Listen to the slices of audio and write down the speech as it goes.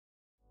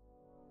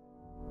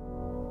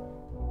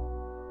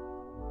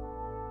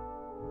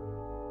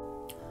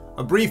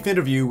a brief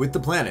interview with the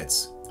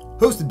planets,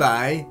 hosted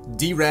by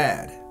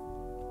D-Rad.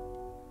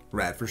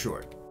 Rad for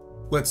short.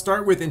 Let's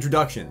start with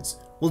introductions.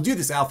 We'll do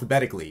this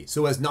alphabetically,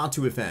 so as not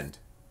to offend.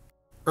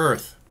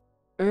 Earth.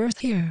 Earth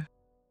here,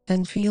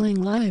 and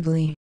feeling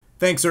lively.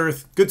 Thanks,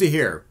 Earth. Good to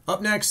hear.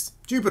 Up next,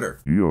 Jupiter.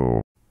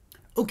 Yo.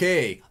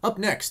 Okay, up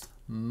next,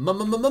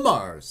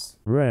 Mars.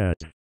 Red.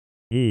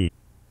 E.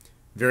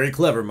 Very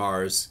clever,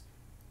 Mars.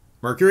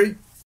 Mercury?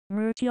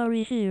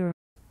 Mercury here.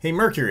 Hey,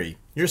 Mercury,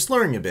 you're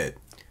slurring a bit.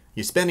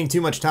 You spending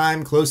too much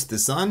time close to the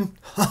sun?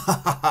 Ha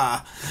ha ha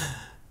ha.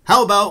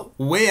 How about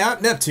way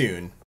out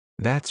Neptune?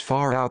 That's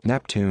far out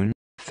Neptune,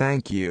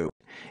 thank you.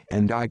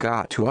 And I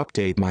got to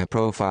update my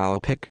profile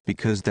pic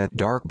because that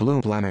dark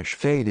blue blemish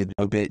faded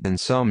a bit and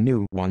some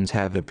new ones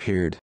have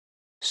appeared.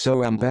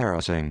 So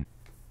embarrassing.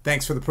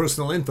 Thanks for the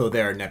personal info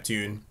there,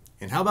 Neptune.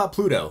 And how about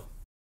Pluto?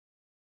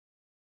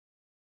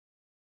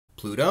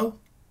 Pluto?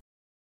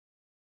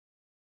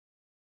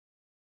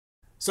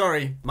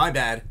 Sorry, my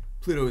bad.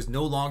 Pluto is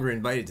no longer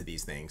invited to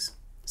these things.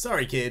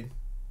 Sorry, kid.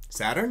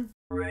 Saturn?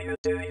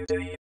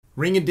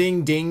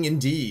 Ring-a-ding-ding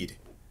indeed.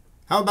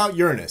 How about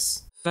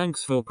Uranus?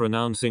 Thanks for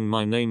pronouncing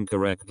my name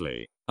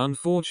correctly.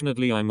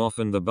 Unfortunately, I'm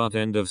often the butt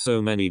end of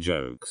so many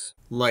jokes.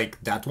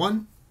 Like that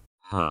one?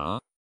 Huh?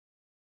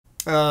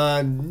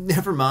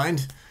 Never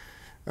mind.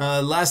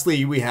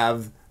 Lastly, we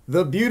have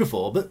the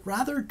beautiful, but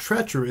rather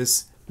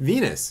treacherous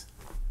Venus.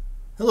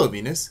 Hello,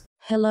 Venus.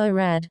 Hello,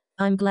 Rad.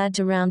 I'm glad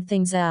to round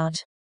things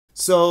out.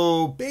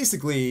 So,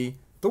 basically,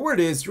 the word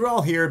is you're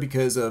all here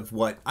because of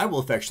what I will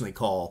affectionately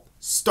call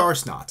star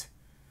snot.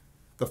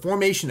 The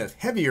formation of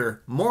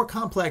heavier, more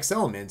complex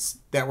elements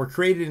that were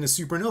created in a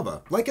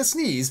supernova, like a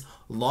sneeze,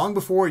 long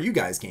before you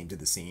guys came to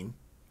the scene.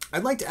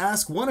 I'd like to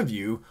ask one of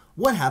you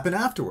what happened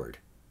afterward.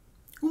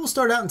 Who will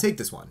start out and take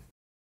this one?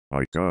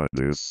 I got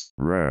this,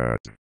 Rad.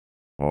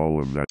 All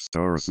of that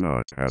star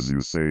snot, as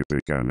you say,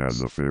 began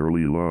as a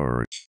fairly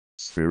large,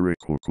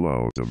 spherical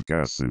cloud of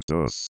gas and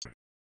dust.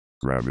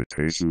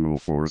 Gravitational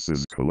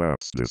forces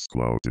collapsed this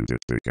cloud and it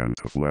began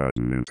to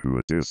flatten into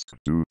a disk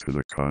due to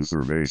the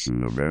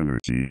conservation of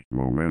energy,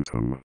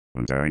 momentum,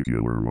 and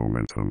angular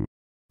momentum.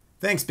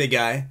 Thanks, big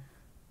guy.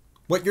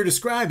 What you're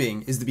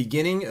describing is the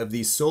beginning of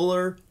the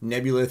solar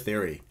nebula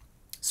theory.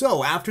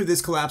 So, after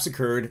this collapse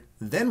occurred,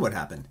 then what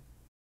happened?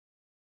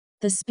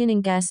 The spinning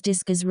gas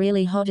disk is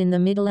really hot in the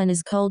middle and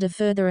is colder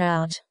further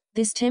out.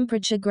 This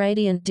temperature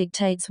gradient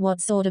dictates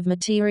what sort of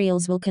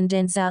materials will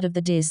condense out of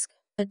the disk.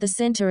 At the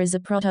center is a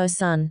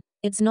proto-sun.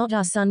 It's not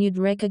our sun you'd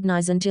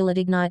recognize until it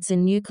ignites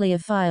in nuclear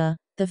fire,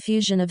 the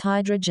fusion of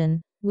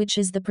hydrogen, which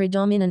is the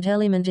predominant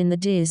element in the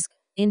disk,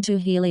 into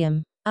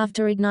helium.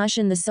 After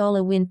ignition, the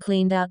solar wind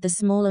cleaned out the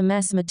smaller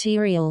mass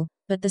material,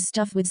 but the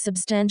stuff with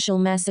substantial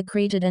mass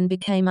accreted and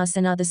became us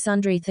and other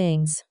sundry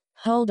things.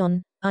 Hold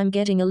on, I'm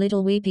getting a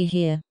little weepy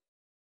here.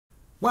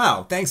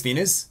 Wow, thanks,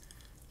 Venus.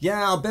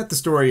 Yeah, I'll bet the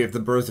story of the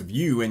birth of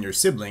you and your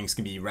siblings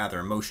can be rather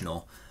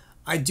emotional.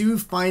 I do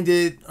find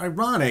it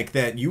ironic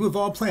that you of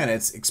all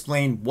planets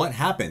explain what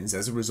happens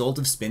as a result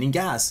of spinning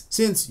gas,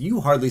 since you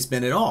hardly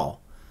spin at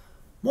all.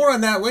 More on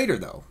that later,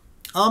 though.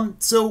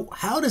 So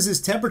how does this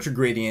temperature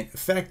gradient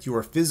affect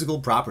your physical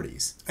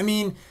properties? I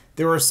mean,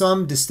 there are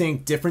some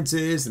distinct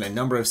differences and a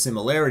number of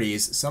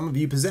similarities some of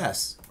you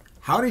possess.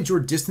 How did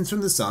your distance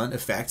from the sun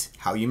affect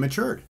how you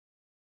matured?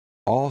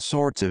 All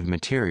sorts of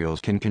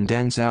materials can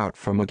condense out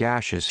from a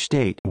gaseous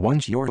state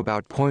once you're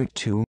about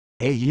 0.2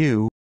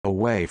 AU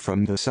away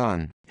from the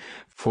sun.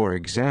 For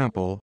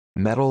example,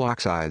 metal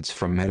oxides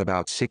from at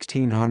about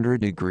 1600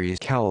 degrees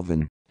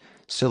Kelvin,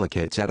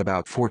 silicates at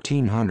about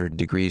 1400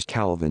 degrees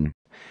Kelvin.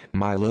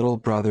 My little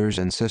brothers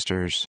and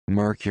sisters,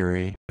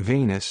 Mercury,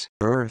 Venus,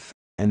 Earth,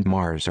 and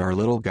Mars are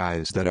little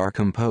guys that are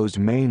composed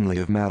mainly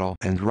of metal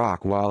and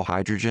rock, while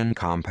hydrogen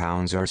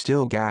compounds are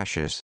still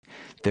gaseous.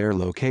 Their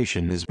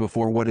location is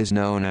before what is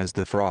known as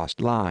the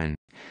frost line.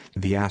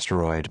 The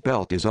asteroid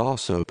belt is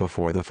also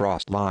before the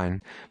frost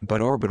line,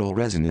 but orbital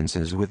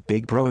resonances with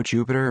Big Bro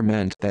Jupiter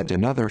meant that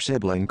another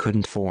sibling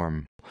couldn't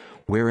form.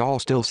 We're all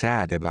still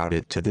sad about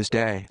it to this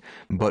day,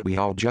 but we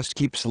all just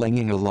keep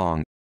slinging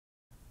along.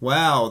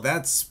 Wow,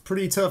 that's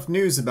pretty tough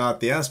news about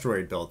the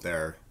asteroid belt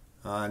there.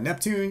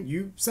 Neptune,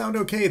 you sound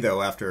okay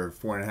though after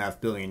 4.5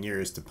 billion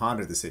years to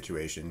ponder the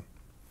situation.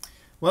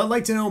 Well, I'd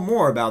like to know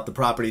more about the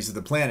properties of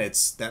the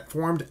planets that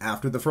formed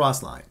after the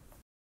frost line.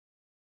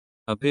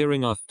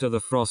 Appearing after the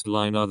frost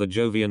line are the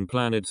Jovian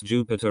planets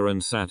Jupiter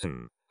and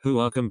Saturn, who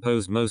are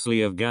composed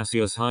mostly of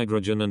gaseous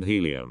hydrogen and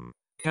helium,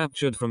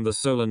 captured from the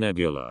solar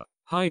nebula.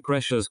 High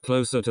pressures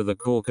closer to the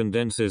core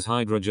condenses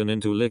hydrogen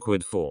into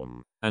liquid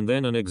form, and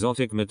then an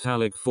exotic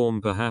metallic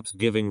form, perhaps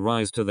giving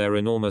rise to their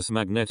enormous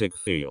magnetic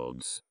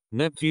fields.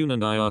 Neptune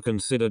and I are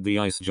considered the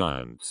ice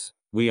giants.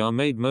 We are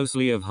made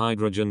mostly of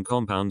hydrogen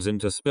compounds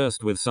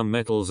interspersed with some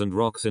metals and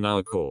rocks in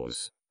our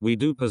cores. We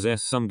do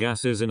possess some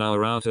gases in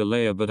our outer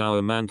layer, but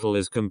our mantle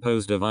is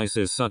composed of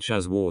ices such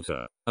as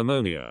water,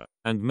 ammonia,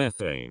 and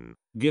methane,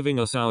 giving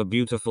us our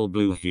beautiful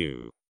blue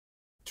hue.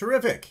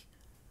 Terrific!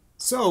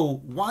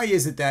 So, why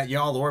is it that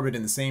y'all orbit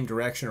in the same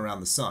direction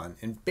around the sun,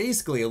 and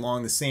basically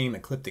along the same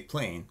ecliptic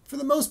plane, for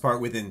the most part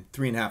within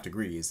 3.5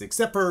 degrees,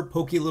 except for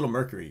pokey little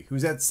Mercury,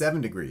 who's at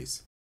 7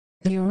 degrees?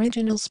 The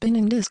original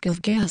spinning disk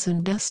of gas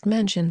and dust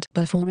mentioned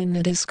before in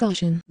the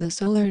discussion, the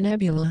solar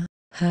nebula,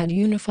 had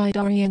unified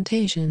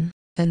orientation,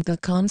 and the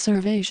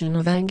conservation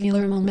of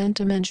angular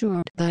momentum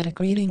ensured that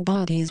accreting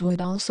bodies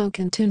would also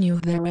continue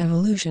their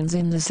evolutions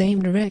in the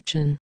same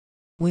direction.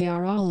 We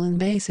are all in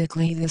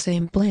basically the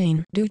same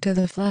plane due to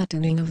the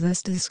flattening of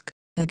this disk,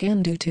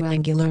 again due to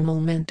angular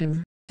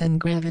momentum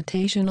and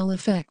gravitational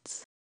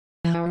effects.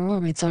 Our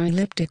orbits are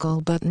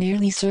elliptical but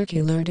nearly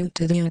circular due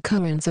to the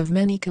occurrence of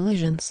many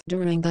collisions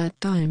during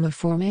that time of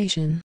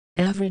formation,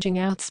 averaging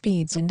out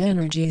speeds and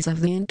energies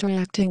of the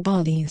interacting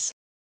bodies.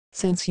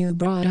 Since you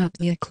brought up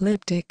the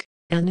ecliptic,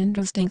 an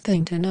interesting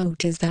thing to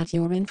note is that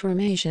your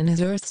information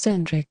is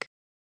Earth-centric.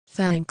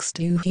 Thanks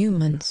to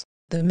humans,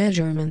 the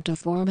measurement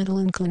of orbital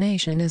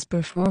inclination is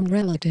performed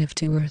relative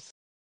to Earth.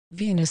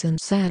 Venus and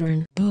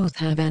Saturn both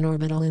have an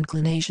orbital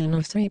inclination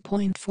of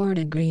 3.4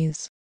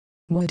 degrees.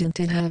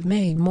 Wouldn't it have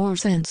made more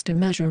sense to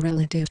measure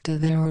relative to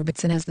their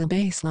orbits and as the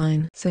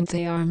baseline since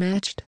they are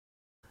matched?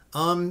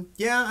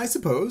 Yeah, I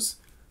suppose.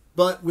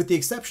 But with the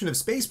exception of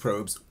space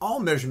probes,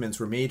 all measurements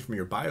were made from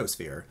your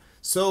biosphere.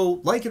 So,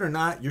 like it or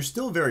not, you're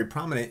still very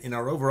prominent in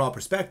our overall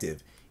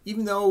perspective,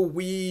 even though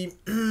we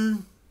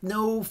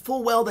know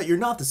full well that you're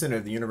not the center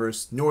of the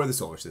universe nor the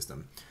solar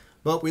system.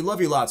 But we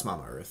love you lots,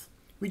 Mama Earth.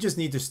 We just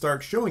need to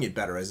start showing it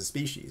better as a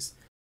species.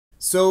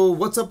 So,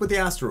 what's up with the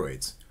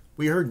asteroids?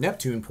 We heard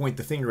Neptune point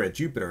the finger at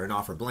Jupiter and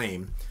offer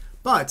blame.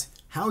 But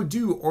how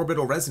do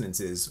orbital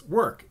resonances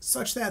work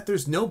such that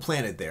there's no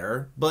planet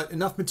there, but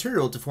enough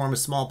material to form a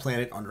small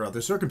planet under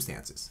other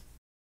circumstances?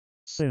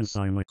 Since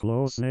I'm a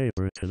close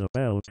neighbor to the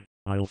belt,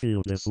 I'll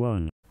field this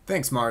one.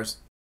 Thanks, Mars.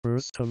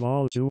 First of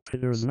all,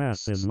 Jupiter's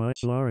mass is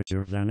much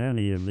larger than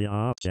any of the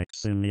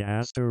objects in the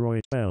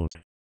asteroid belt.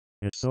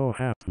 It so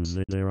happens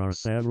that there are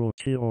several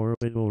key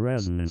orbital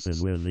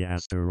resonances with the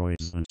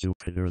asteroids and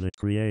Jupiter that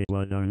create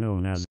what are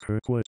known as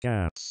Kirkwood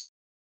gaps.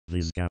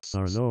 These gaps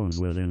are zones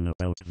within the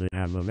belt that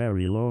have a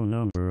very low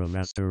number of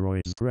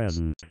asteroids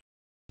present.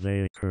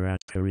 They occur at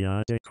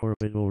periodic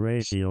orbital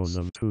ratios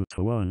of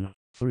 2:1,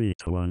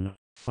 3:1,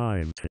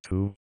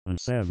 5:2, and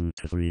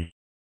 7:3.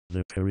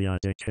 The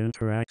periodic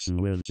interaction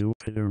with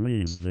Jupiter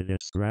means that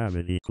its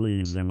gravity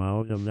cleans them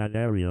out of that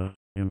area,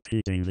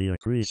 impeding the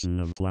accretion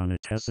of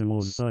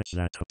planetesimals such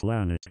that a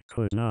planet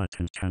could not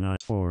and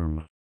cannot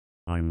form.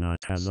 I'm not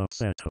as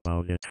upset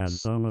about it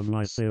as some of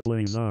my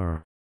siblings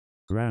are.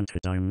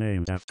 Granted, I'm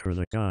named after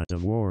the god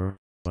of war,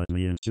 but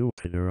me and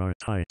Jupiter are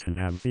tight and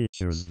have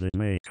features that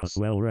make us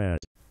well read.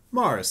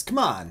 Mars, come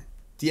on.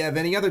 Do you have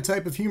any other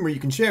type of humor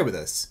you can share with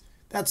us?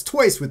 That's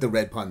twice with the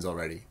red puns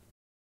already.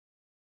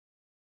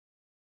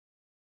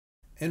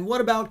 And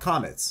what about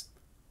comets?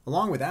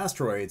 Along with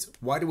asteroids,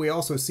 why do we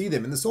also see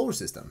them in the solar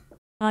system?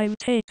 I've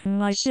taken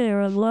my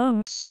share of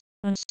lumps,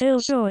 and still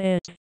show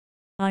it.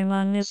 I'm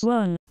on this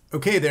one.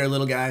 Okay there,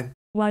 little guy.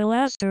 While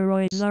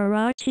asteroids are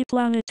rocky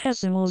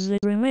planetesimals that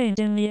remained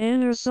in the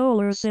inner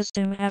solar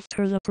system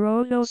after the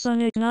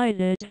protosun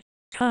ignited,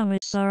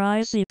 comets are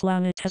icy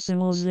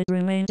planetesimals that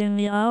remained in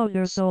the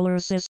outer solar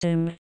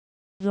system.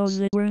 Those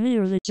that were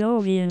near the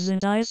Jovians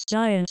and ice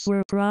giants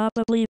were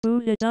probably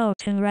booted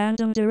out in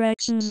random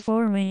directions,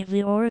 forming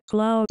the Oort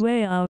cloud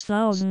way out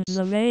thousands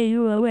of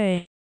AU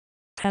away.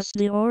 Past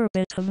the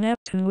orbit of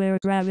Neptune, where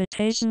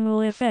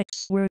gravitational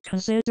effects were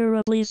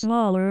considerably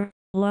smaller,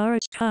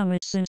 large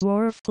comets and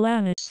dwarf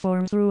planets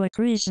form through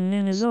accretion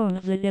in a zone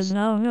that is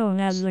now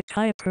known as the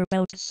Kuiper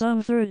Belt,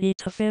 some 30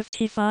 to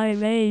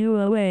 55 AU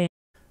away.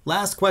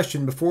 Last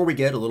question before we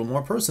get a little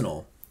more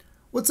personal.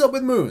 What's up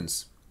with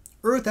moons?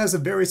 Earth has a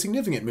very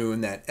significant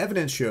moon that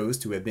evidence shows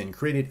to have been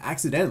created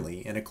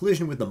accidentally in a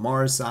collision with the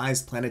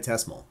Mars-sized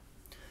planetesimal.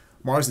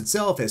 Mars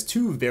itself has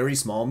 2 very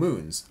small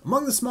moons,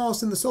 among the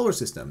smallest in the solar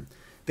system.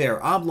 They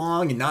are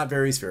oblong and not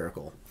very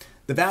spherical.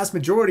 The vast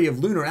majority of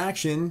lunar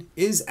action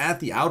is at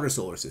the outer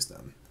solar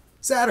system.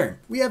 Saturn,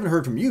 we haven't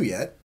heard from you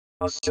yet.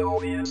 Us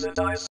Jovians and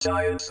ice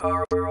giants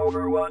harbor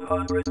over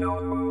 100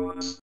 known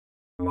moons.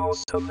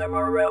 Most of them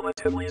are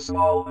relatively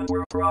small and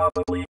were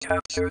probably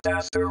captured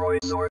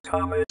asteroids or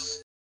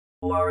comets.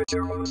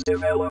 Larger moons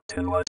developed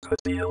in what could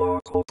be a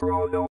local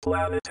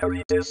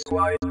protoplanetary disk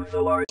widen the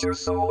larger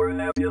solar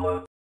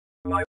nebula.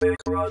 My big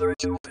brother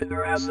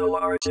Jupiter has the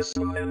largest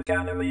moon in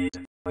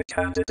Ganymede, a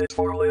candidate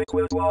for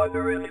liquid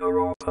water in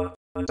Europa,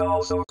 and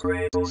also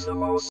cradles the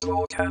most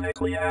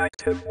volcanically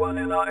active one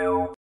in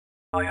Io.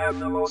 I have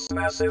the most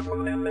massive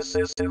moon in the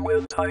system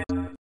with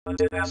Titan,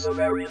 and it has a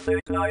very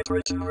thick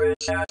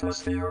nitrogen-rich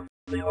atmosphere,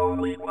 the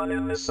only one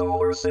in the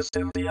solar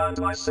system beyond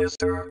my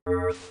sister,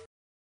 Earth.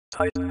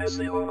 Titan is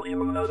the only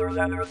moon other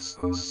than Earth's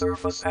whose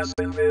surface has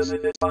been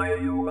visited by a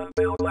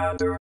human-built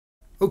lander.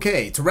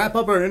 Okay, to wrap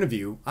up our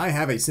interview, I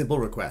have a simple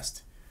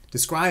request.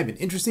 Describe an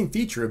interesting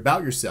feature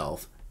about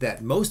yourself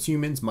that most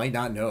humans might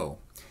not know.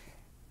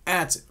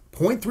 At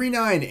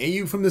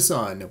 0.39 AU from the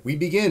Sun, we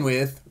begin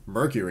with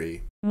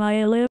Mercury. My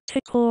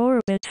elliptical orbit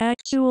orbit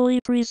actually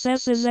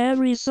precesses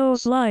every so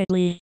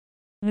slightly.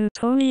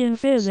 Newtonian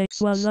physics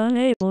was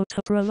unable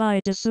to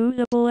provide a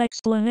suitable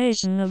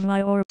explanation of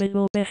my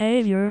orbital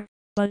behavior,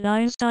 but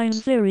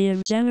Einstein's theory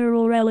of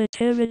general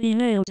relativity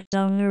nailed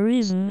down the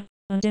reason,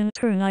 and in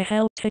turn I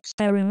helped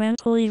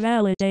experimentally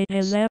validate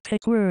his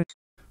epic work.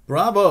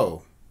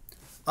 Bravo!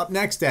 Up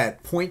next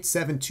at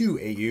 0.72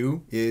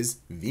 AU is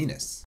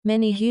Venus.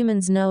 Many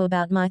humans know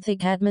about my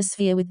thick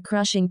atmosphere with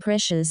crushing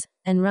pressures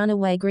and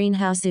runaway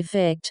greenhouse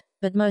effect,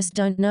 but most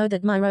don't know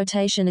that my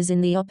rotation is in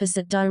the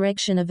opposite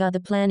direction of other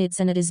planets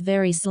and it is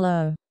very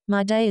slow.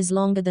 My day is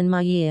longer than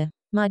my year.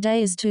 My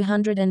day is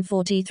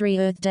 243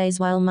 Earth days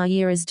while my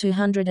year is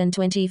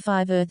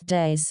 225 Earth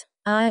days.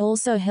 I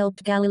also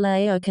helped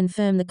Galileo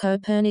confirm the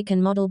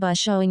Copernican model by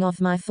showing off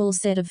my full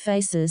set of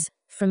faces,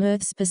 from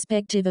Earth's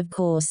perspective of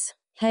course.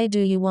 Hey, do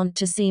you want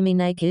to see me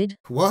naked?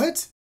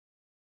 What?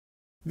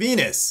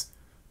 Venus,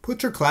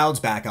 put your clouds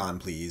back on,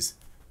 please.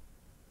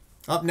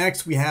 Up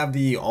next, we have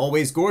the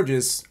always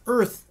gorgeous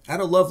Earth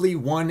at a lovely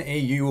 1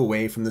 AU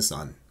away from the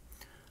sun.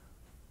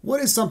 What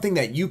is something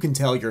that you can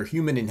tell your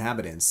human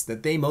inhabitants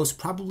that they most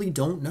probably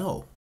don't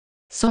know?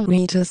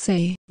 Sorry to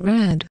say,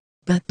 Rad,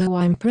 but though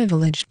I'm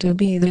privileged to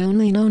be the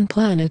only known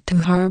planet to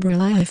harbor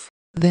life,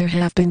 there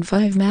have been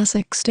 5 mass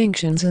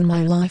extinctions in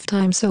my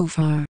lifetime so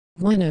far.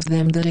 One of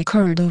them that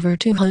occurred over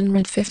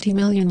 250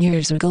 million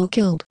years ago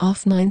killed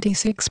off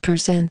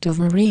 96% of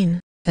marine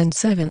and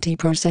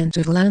 70%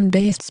 of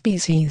land-based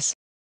species.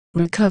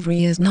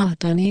 Recovery is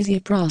not an easy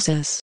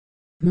process.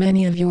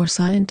 Many of your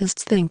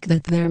scientists think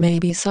that there may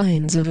be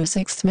signs of a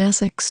 6th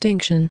mass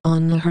extinction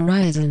on the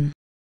horizon.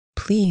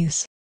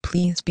 Please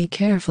be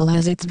careful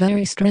as it's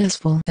very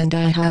stressful and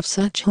I have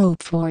such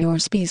hope for your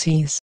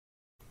species.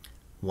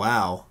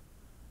 Wow,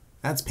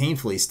 that's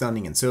painfully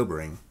stunning and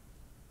sobering.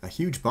 A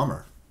huge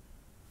bummer.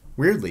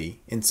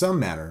 Weirdly, in some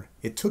manner,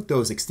 it took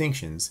those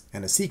extinctions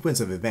and a sequence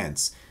of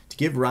events to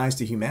give rise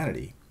to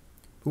humanity.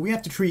 But we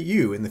have to treat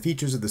you and the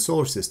features of the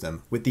solar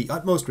system with the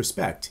utmost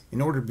respect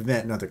in order to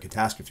prevent another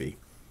catastrophe.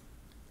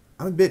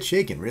 I'm a bit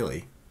shaken,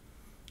 really.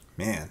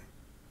 Man.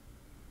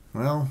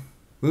 Well,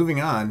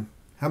 moving on.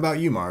 How about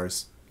you,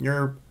 Mars?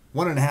 You're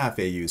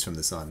 1.5 AUs from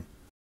the sun.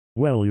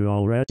 Well, you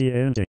already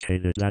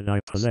indicated that I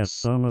possess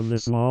some of the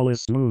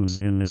smallest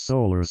moons in the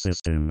solar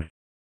system.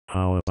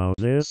 How about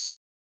this?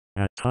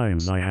 At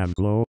times I have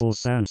global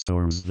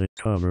sandstorms that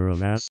cover a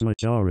vast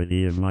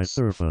majority of my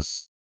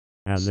surface.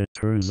 As it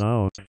turns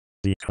out,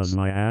 because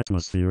my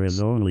atmosphere is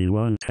only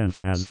 1/10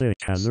 as thick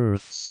as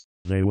Earth's,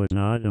 they would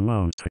not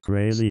amount to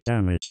crazy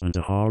damage and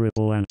a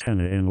horrible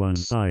antenna in one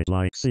side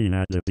like seen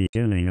at the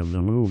beginning of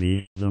the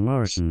movie, The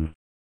Martian.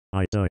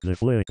 I dug the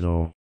flick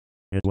though.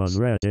 It was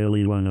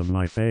readily one of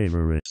my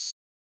favorites.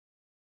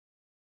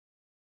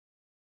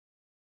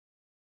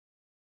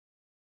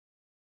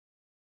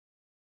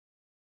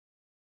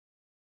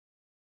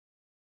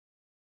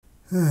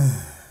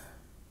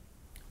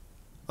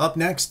 Up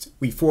next,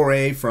 we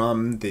foray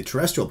from the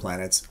terrestrial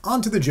planets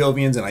onto the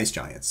Jovians and ice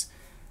giants.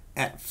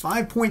 At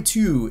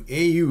 5.2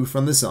 AU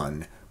from the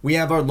sun, we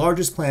have our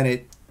largest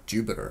planet,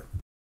 Jupiter.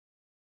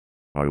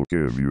 I'll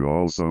give you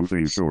all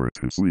something short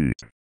and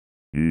sweet.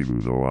 Even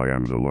though I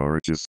am the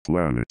largest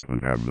planet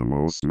and have the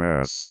most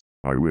mass,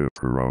 I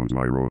whip around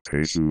my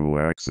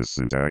rotational axis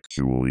and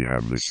actually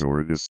have the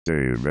shortest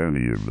day of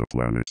any of the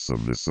planets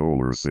of the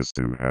solar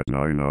system at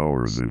 9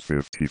 hours and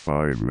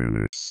 55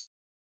 minutes.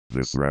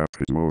 This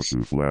rapid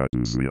motion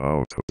flattens me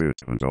out a bit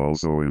and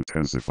also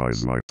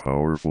intensifies my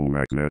powerful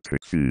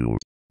magnetic field.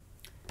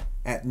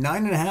 At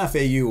 9.5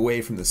 AU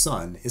away from the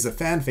sun is a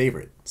fan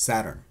favorite,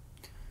 Saturn.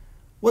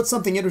 What's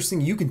something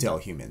interesting you can tell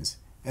humans,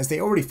 as they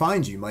already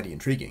find you mighty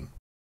intriguing?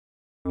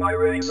 My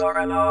rings are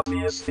an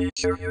obvious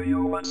feature you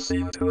humans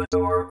seem to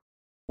adore.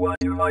 What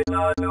you might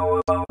not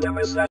know about them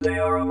is that they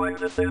are among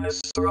the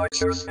thinnest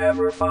structures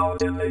ever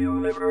found in the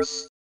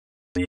universe.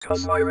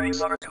 Because my rings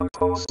are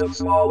composed of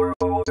smaller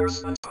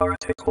boulders and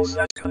particles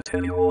that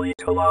continually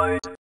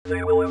collide,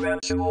 they will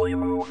eventually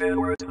move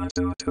inward and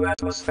due to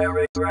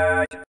atmospheric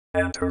drag,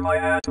 enter my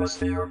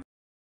atmosphere.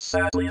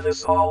 Sadly,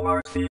 this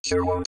hallmark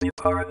feature won't be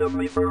part of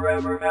me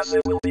forever as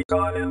it will be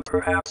gone in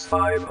perhaps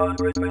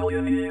 500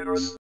 million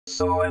years,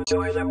 so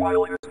enjoy them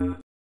while you can.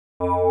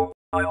 Oh,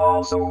 I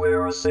also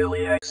wear a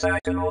silly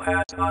hexagonal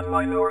hat on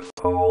my North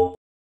Pole.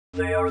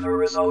 They are the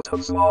result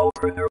of small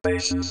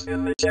perturbations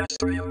in the jet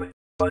stream,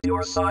 but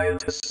your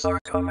scientists are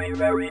coming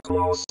very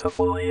close to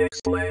fully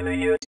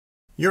explaining it.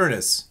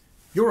 Uranus.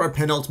 You're our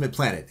penultimate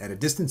planet at a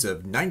distance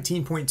of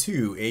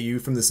 19.2 AU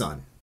from the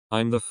sun.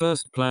 I'm the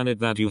first planet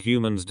that you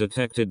humans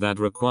detected that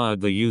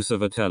required the use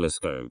of a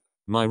telescope.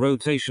 My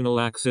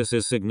rotational axis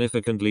is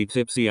significantly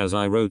tipsy as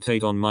I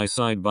rotate on my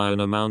side by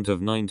an amount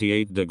of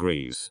 98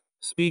 degrees.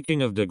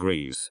 Speaking of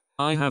degrees,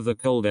 I have the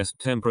coldest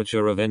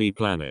temperature of any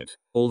planet,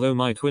 although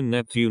my twin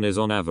Neptune is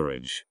on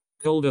average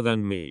colder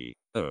than me.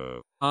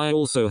 I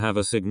also have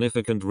a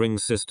significant ring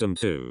system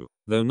too,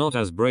 though not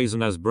as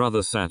brazen as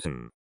brother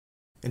Saturn.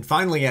 And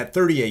finally, at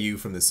 30 AU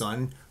from the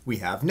sun, we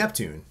have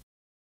Neptune.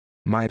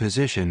 My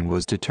position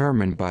was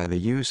determined by the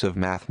use of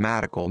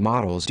mathematical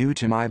models due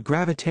to my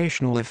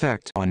gravitational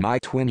effect on my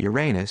twin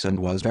Uranus and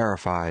was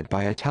verified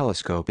by a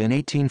telescope in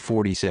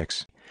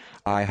 1846.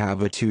 I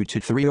have a 2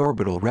 to 3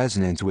 orbital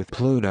resonance with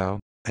Pluto,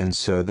 and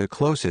so the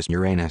closest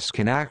Uranus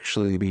can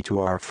actually be to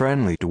our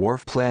friendly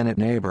dwarf planet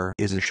neighbor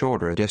is a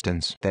shorter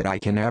distance that I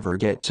can ever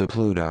get to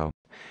Pluto.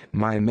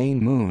 My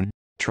main moon,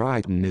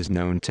 Triton, is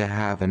known to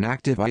have an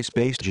active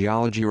ice-based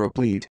geology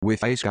replete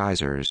with ice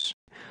geysers.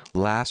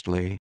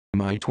 Lastly,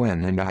 my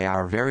twin and I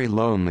are very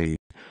lonely.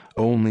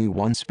 Only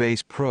one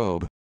space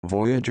probe,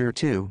 Voyager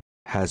 2,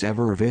 has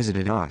ever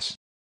visited us.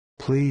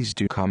 Please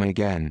do come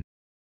again.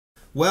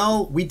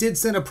 Well, we did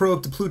send a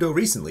probe to Pluto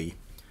recently.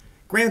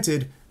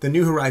 Granted, the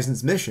New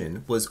Horizons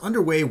mission was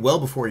underway well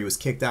before he was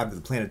kicked out of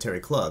the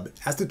Planetary Club,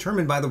 as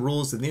determined by the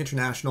rules of the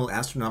International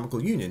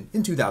Astronomical Union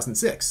in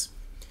 2006.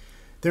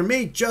 There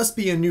may just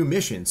be a new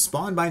mission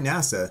spawned by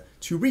NASA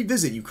to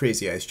revisit you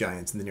crazy ice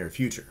giants in the near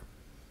future.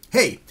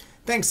 Hey,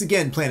 thanks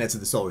again, planets of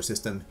the solar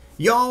system.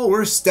 Y'all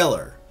were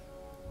stellar.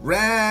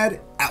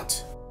 Rad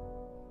out.